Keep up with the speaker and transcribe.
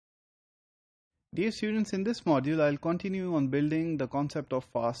Dear students, in this module, I'll continue on building the concept of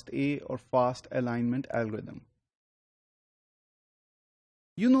FASTA or fast alignment algorithm.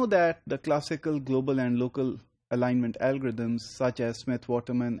 You know that the classical global and local alignment algorithms such as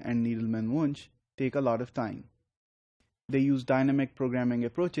Smith-Waterman and Needleman-Wunsch take a lot of time. They use dynamic programming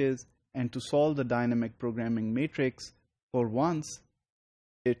approaches, and to solve the dynamic programming matrix for once,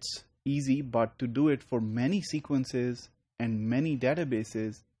 it's easy, but to do it for many sequences and many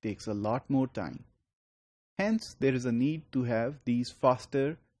databases takes a lot more time. Hence, there is a need to have these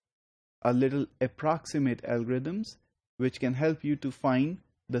faster, a little approximate algorithms which can help you to find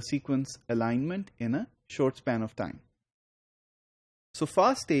the sequence alignment in a short span of time. So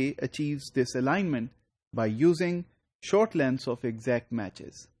FASTA achieves this alignment by using short lengths of exact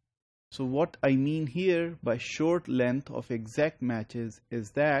matches. So what I mean here by short length of exact matches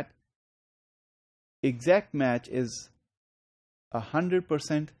is that exact match is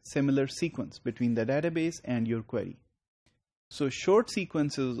 100% similar sequence between the database and your query. So short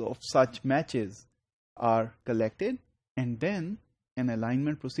sequences of such matches are collected, and then an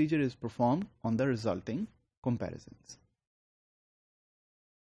alignment procedure is performed on the resulting comparisons.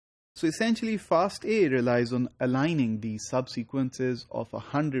 So essentially, FASTA relies on aligning these subsequences of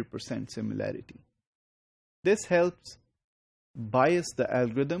 100% similarity. This helps bias the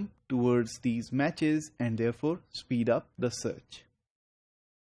algorithm towards these matches and therefore speed up the search.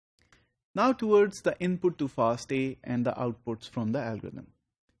 Now towards the input to FASTA and the outputs from the algorithm.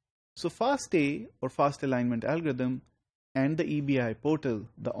 So FASTA or fast alignment algorithm and the EBI portal,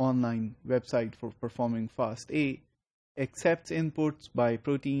 the online website for performing FASTA, accepts inputs by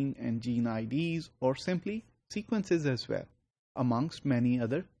protein and gene IDs or simply sequences as well, amongst many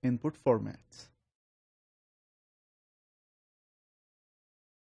other input formats.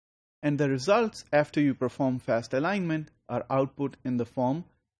 And the results after you perform fast alignment are output in the form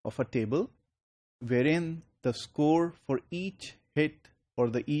of a table wherein the score for each hit or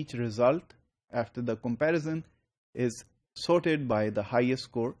the each result after the comparison is sorted by the highest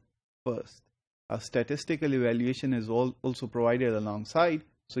score first. A statistical evaluation is also provided alongside,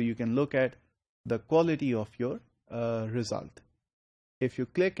 so you can look at the quality of your result. If you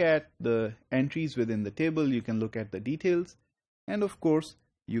click at the entries within the table, you can look at the details, and of course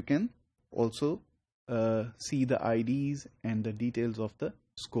you can also see the IDs and the details of the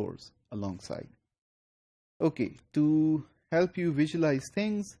scores alongside. Okay, to help you visualize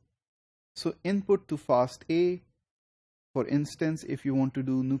things, so input to FASTA, for instance, if you want to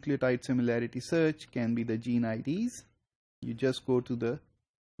do nucleotide similarity search, can be the gene IDs. You just go to the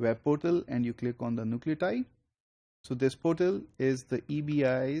web portal and you click on the nucleotide. So this portal is the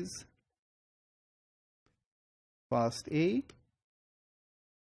EBI's FASTA.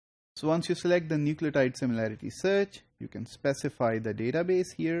 So once you select the nucleotide similarity search, you can specify the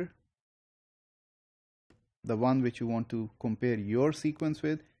database here, the one which you want to compare your sequence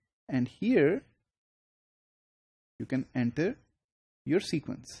with, and here you can enter your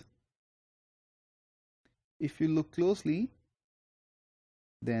sequence. If you look closely,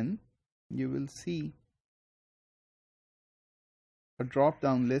 then you will see a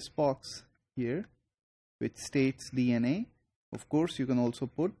drop-down list box here which states DNA. Of course, you can also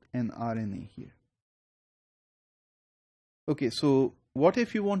put an RNA here. Okay, so what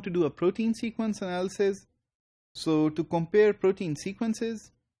if you want to do a protein sequence analysis? So to compare protein sequences,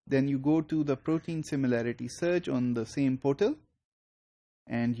 then you go to the protein similarity search on the same portal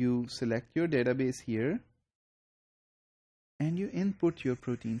and you select your database here and you input your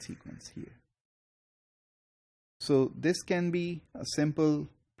protein sequence here. So this can be a simple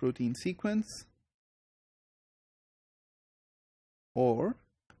protein sequence, or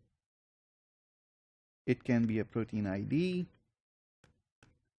it can be a protein ID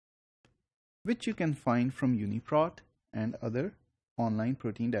which you can find from UniProt and other online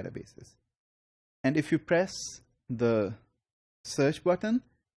protein databases. And if you press the search button,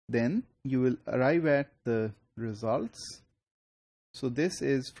 then you will arrive at the results. So this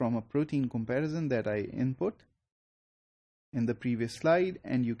is from a protein comparison that I input in the previous slide,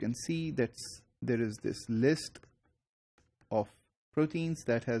 and you can see that there is this list of proteins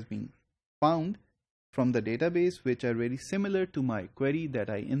that has been found from the database which are very similar to my query that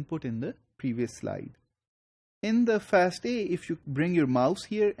I input in the previous slide. In the FASTA, if you bring your mouse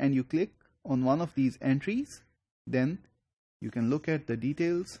here and you click on one of these entries, then you can look at the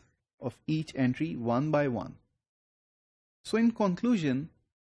details of each entry one by one. So in conclusion,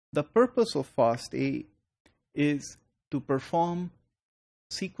 the purpose of FASTA is to perform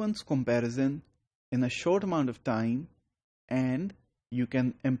sequence comparison in a short amount of time, and you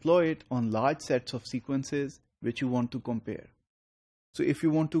can employ it on large sets of sequences which you want to compare. So if you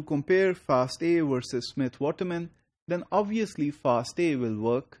want to compare FASTA versus Smith-Waterman, then obviously FASTA will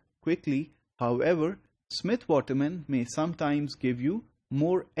work quickly. However, Smith-Waterman may sometimes give you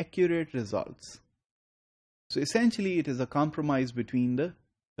more accurate results. So essentially, it is a compromise between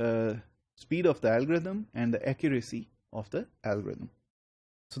the speed of the algorithm and the accuracy of the algorithm.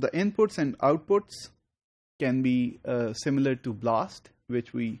 So the inputs and outputs can be similar to BLAST,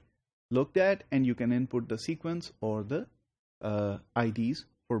 which we looked at, and you can input the sequence or the IDs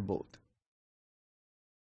for both.